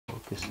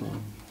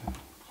Focusing.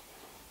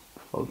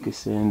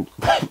 Focusing.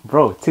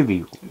 Bro, Tibby,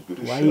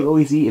 why are you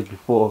always eating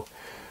before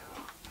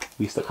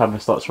the camera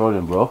starts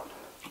rolling, bro?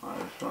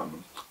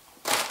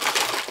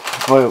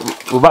 Bro,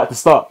 we're about to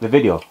start the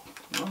video.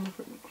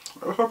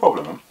 What's no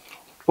problem, man?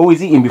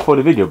 Always eating before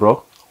the video,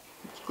 bro.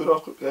 It's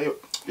good. Yeah,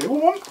 you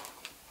want one?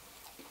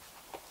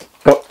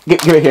 Go,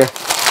 give it here.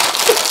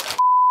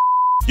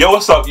 Yo,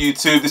 what's up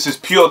YouTube? This is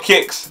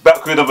PureKicks,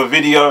 back with another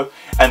video,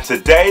 and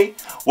today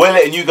we're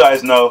letting you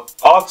guys know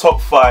our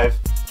top 5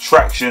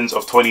 tractions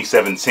of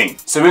 2017.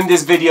 So in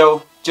this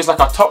video, just like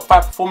our top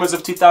 5 performers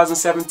of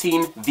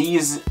 2017,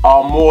 these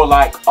are more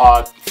like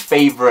our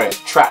favorite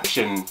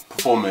traction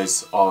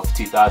performers of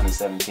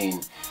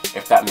 2017,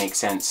 if that makes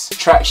sense.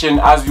 Traction,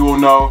 as you all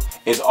know,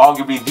 is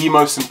arguably the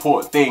most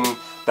important thing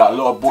that a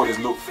lot of boarders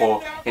look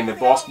for in the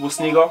basketball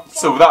sneaker.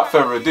 So without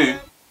further ado,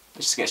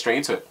 let's just get straight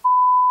into it.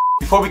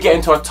 Before we get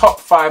into our top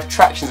 5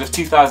 tractions of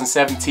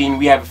 2017,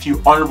 we have a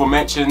few honourable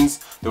mentions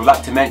that we'd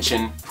like to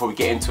mention before we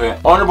get into it.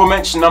 Honourable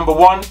mention number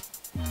 1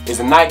 is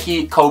the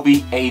Nike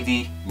Kobe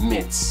AD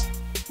Mids.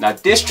 Now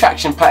this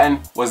traction pattern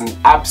was an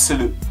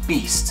absolute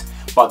beast,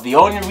 but the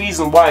only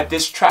reason why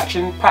this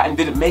traction pattern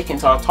didn't make it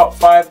into our top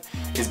 5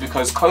 is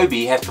because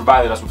Kobe has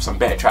provided us with some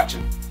better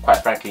traction,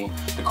 quite frankly.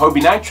 The Kobe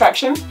 9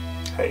 traction,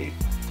 Hey.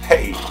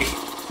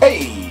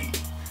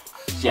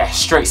 yeah,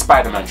 straight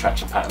Spider-Man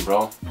traction pattern,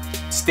 bro.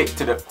 Stick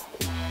to the...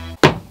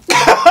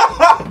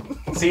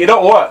 See, it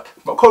don't work,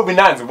 but Kobe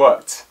 9s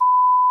worked.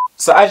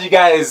 So as you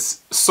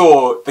guys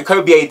saw, the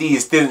Kobe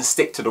ADs didn't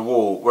stick to the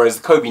wall, whereas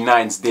the Kobe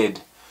 9s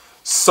did.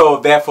 So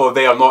therefore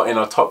they are not in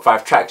our top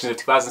 5 tractions of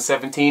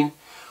 2017,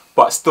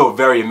 but still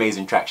very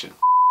amazing traction.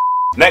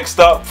 Next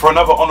up, for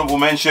another honourable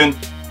mention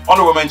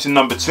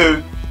number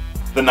 2,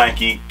 the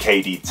Nike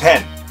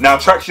KD10. Now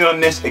traction on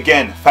this,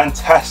 again,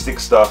 fantastic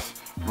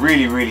stuff,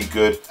 really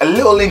good. A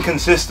little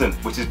inconsistent,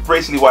 which is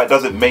basically why it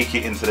doesn't make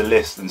it into the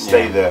list and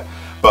stay there.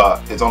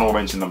 But it's honourable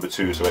mention number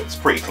 2, so it's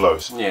pretty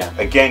close. Yeah.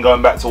 Again,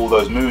 going back to all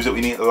those moves that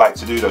we need to like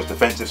to do, those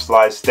defensive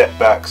slides, step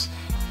backs,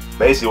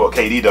 basically what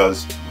KD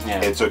does,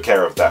 it took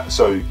care of that.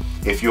 So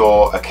if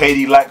you're a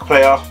KD-like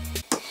player,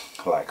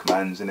 like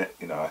man's in it,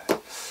 you know,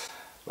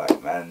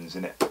 like man's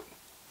in it.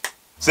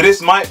 So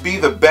this might be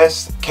the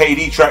best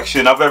KD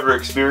traction I've ever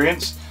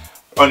experienced.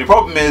 Only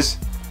problem is,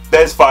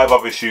 there's 5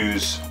 other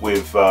shoes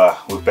with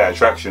better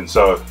traction.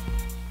 So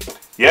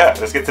yeah,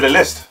 let's get to the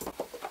list.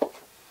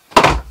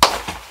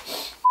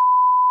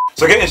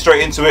 So getting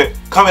straight into it,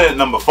 coming in at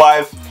number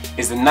 5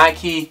 is the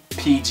Nike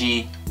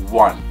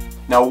PG1.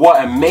 Now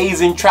what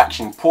amazing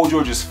traction Paul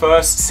George's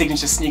first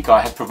signature sneaker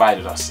had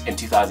provided us in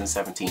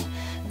 2017.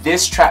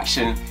 This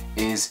traction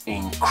is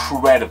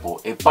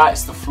incredible. It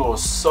bites the floor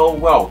so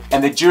well,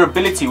 and the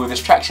durability with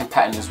this traction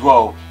pattern as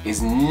well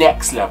is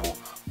next level.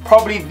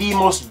 Probably the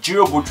most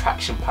durable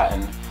traction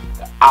pattern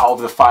out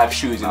of the 5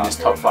 shoes in this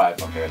top 5.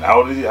 Okay, and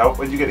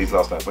when did you get these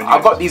last time? I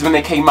got these when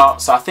they came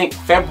out, so I think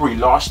February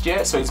last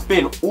year, so it's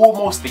been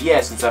almost a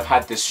year since I've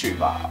had this shoe.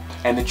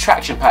 And the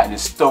traction pattern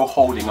is still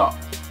holding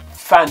up.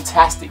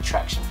 Fantastic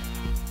traction.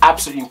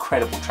 Absolutely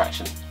incredible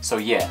traction. So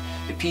yeah,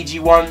 the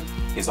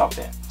PG1 is up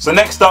there. So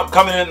next up,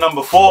 coming in at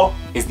number 4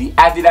 is the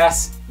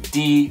Adidas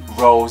D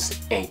Rose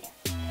 8.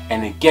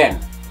 And again,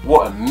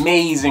 what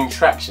amazing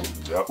traction.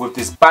 With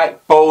this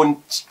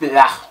backbone,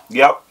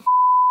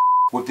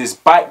 with this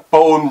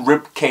backbone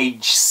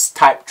ribcage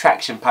type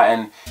traction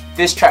pattern.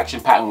 This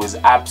traction pattern was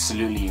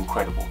absolutely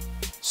incredible.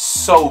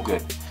 So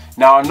good.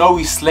 Now I know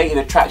we slated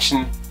the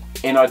traction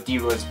in our D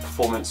Rose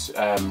performance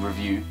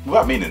review.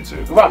 Without meaning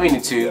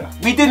to. Yeah.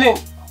 We didn't.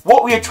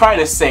 What we were trying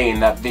to say in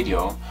that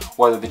video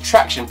was that the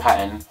traction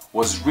pattern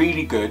was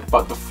really good,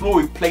 but the floor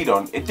we played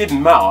on, it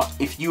didn't matter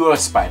if you were a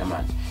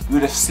Spider-Man. You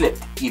would have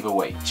slipped either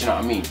way, do you know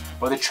what I mean?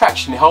 But the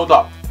traction held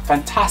up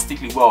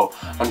fantastically well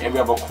on every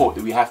other court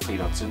that we have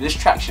played on. So this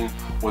traction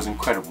was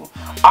incredible.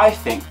 I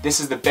think this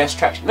is the best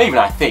traction, not even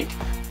I think,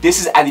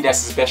 this is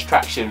Adidas' best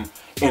traction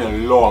in a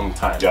long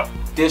time. Yeah.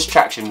 This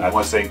traction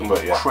was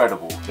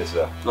incredible.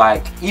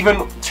 Like,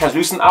 even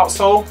translucent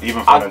outsole,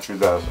 even for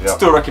translucent,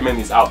 still recommend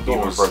these outdoors.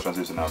 Even for a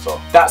translucent outsole.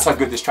 That's how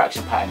good this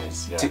traction pattern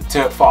is.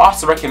 Yeah. For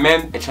us to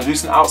recommend a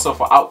translucent outsole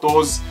for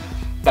outdoors,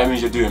 that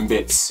means you're doing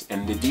bits,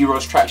 and the D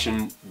Rose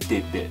traction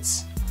did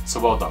bits. So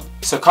well done.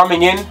 So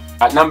coming in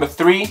at number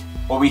 3,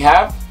 what we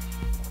have?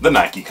 The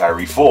Nike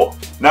Kyrie 4.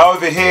 Now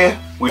over here,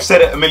 we've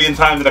said it a million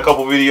times in a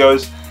couple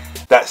videos,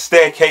 that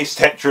staircase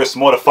Tetris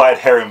modified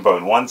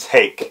herringbone, one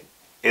take,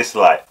 it's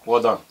like,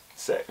 well done.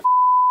 Sick.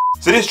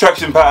 So this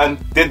traction pattern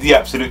did the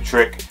absolute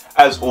trick,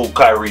 as all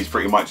Kyries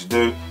pretty much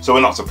do, so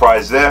we're not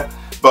surprised there,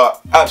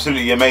 but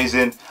absolutely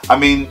amazing. I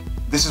mean,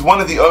 this is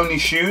one of the only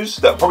shoes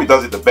that probably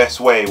does it the best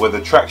way, where the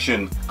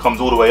traction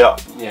comes all the way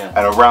up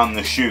and around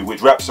the shoe,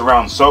 which wraps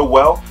around so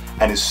well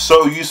and is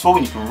so useful,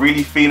 and you can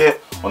really feel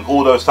it on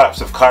all those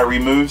types of Kyrie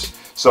moves.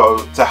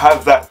 So to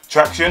have that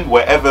traction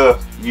wherever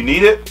you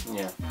need it,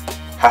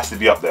 has to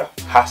be up there,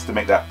 has to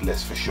make that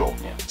list for sure.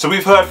 So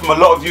we've heard from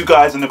a lot of you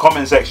guys in the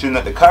comment section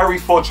that the Kyrie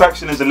 4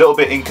 traction is a little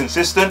bit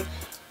inconsistent.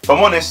 If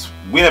I'm honest,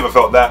 we never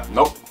felt that.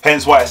 Nope.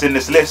 Hence why it's in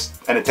this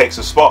list and it takes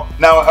a spot.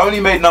 Now, it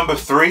only made number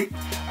 3,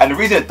 and the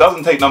reason it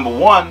doesn't take number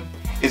 1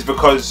 is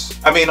because,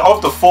 I mean,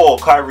 of the 4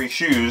 Kyrie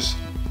shoes,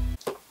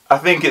 I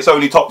think it's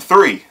only top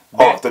 3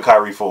 of the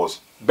Kyrie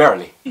 4s.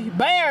 Barely.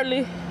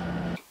 Barely.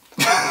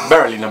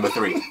 Barely number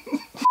 3.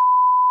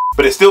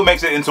 But it still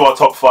makes it into our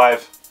top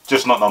 5,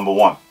 just not number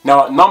 1.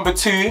 Now, at number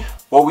 2,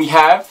 what we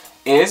have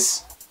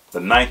is the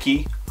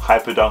Nike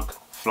Hyperdunk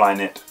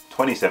Flyknit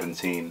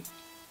 2017.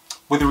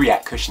 with the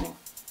React cushioning.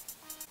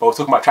 But we're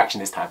talking about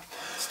traction this time.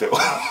 Still.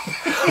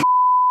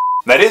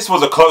 Now this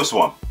was a close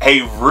one.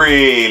 A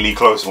really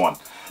close one.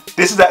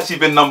 This has actually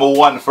been number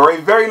 1 for a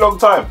very long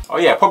time. Oh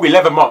yeah, probably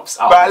 11 months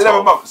out. About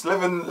 11 months.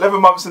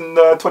 11 months and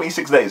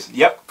 26 days.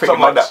 Yep, pretty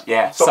something much. Like that.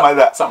 Yeah, something like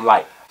that. Something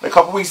like. A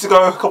couple of weeks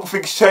ago, a couple of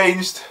things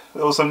changed.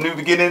 There was some new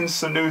beginnings,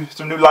 some new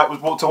light was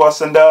brought to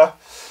us, and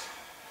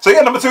so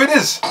yeah, number 2 it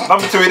is.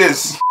 Number 2 it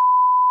is.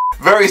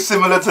 Very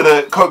similar to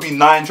the Kobe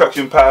 9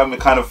 traction pattern, with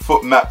kind of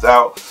foot mapped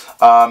out.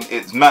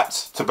 It's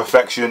mapped to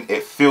perfection.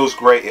 It feels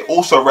great. It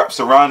also wraps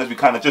around, as we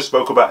kind of just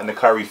spoke about in the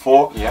Kyrie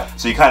 4. Yeah.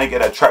 So you kind of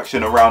get that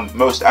traction around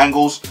most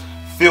angles.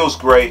 Feels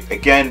great.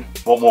 Again,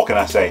 what more can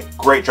I say?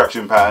 Great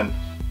traction pattern,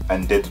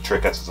 and did the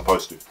trick as it's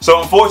supposed to.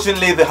 So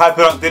unfortunately, the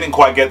Hyperdunk didn't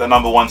quite get the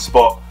number 1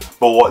 spot,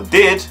 but what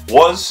did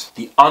was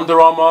the Under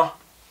Armour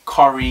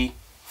Curry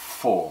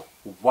 4.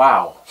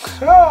 Wow.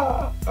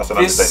 That's an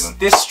understatement.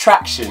 This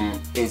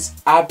traction is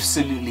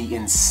absolutely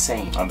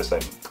insane.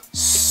 Understatement.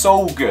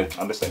 So good.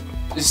 Understatement.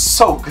 It's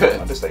so good.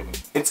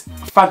 Understatement. It's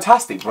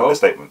fantastic, bro.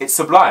 Understatement. It's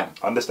sublime.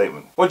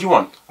 Understatement. What do you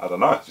want? I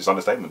don't know. Just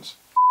understatements.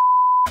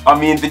 I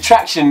mean, the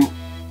traction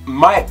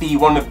might be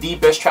one of the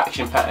best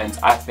traction patterns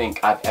I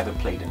think I've ever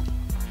played in.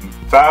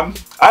 Fam,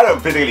 I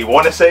don't particularly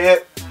want to say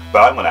it,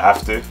 but I'm gonna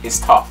have to. It's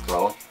tough,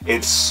 bro.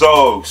 It's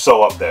so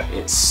up there.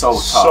 It's so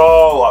tough.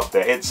 So up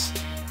there.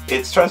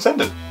 It's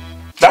transcendent.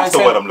 That's the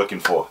word I'm looking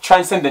for.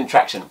 Transcendent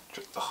traction.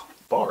 Oh,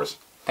 bars.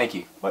 Thank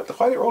you. Why did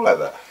it roll like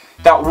that?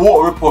 That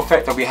water ripple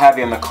effect that we have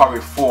in the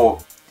Curry 4,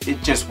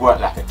 it just worked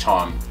like a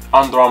charm.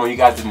 Under Armour, you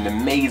guys did an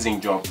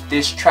amazing job.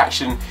 This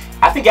traction,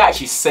 I think it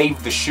actually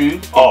saved the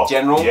shoe in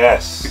general.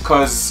 Yes.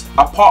 Because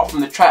apart from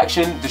the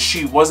traction, the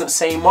shoe wasn't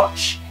saying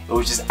much. It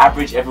was just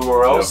average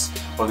everywhere else.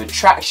 Yep. But the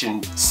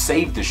traction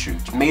saved the shoe.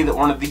 It made it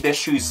one of the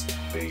best shoes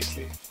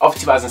Beastly. of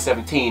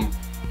 2017.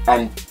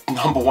 And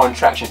number 1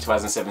 traction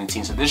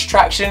 2017. So this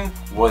traction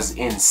was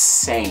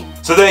insane.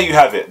 So there you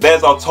have it.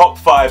 There's our top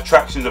 5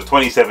 tractions of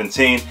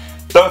 2017.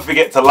 Don't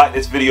forget to like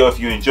this video if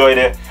you enjoyed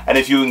it. And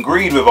if you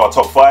agreed with our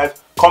top 5,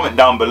 comment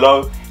down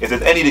below. If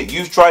there's any that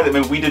you've tried that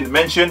maybe we didn't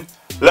mention,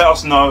 let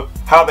us know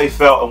how they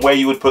felt and where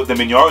you would put them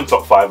in your own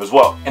top 5 as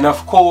well. And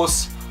of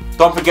course,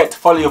 don't forget to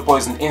follow your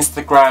boys on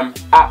Instagram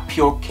at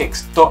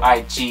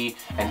PureKicks.ig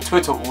and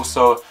Twitter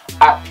also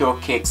at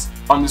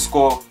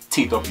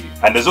PureKicks_TW.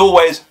 And as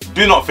always,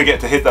 do not forget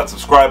to hit that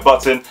subscribe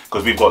button,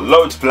 because we've got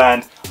loads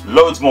planned,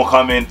 loads more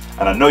coming,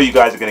 and I know you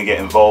guys are going to get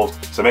involved.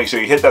 So make sure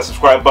you hit that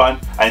subscribe button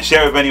and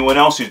share with anyone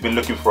else who's been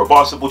looking for a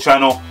basketball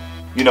channel.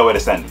 You know where to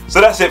send it.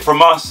 So that's it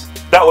from us.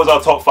 That was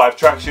our top 5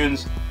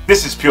 tractions.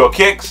 This is Pure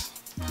Kicks.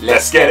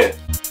 Let's get it.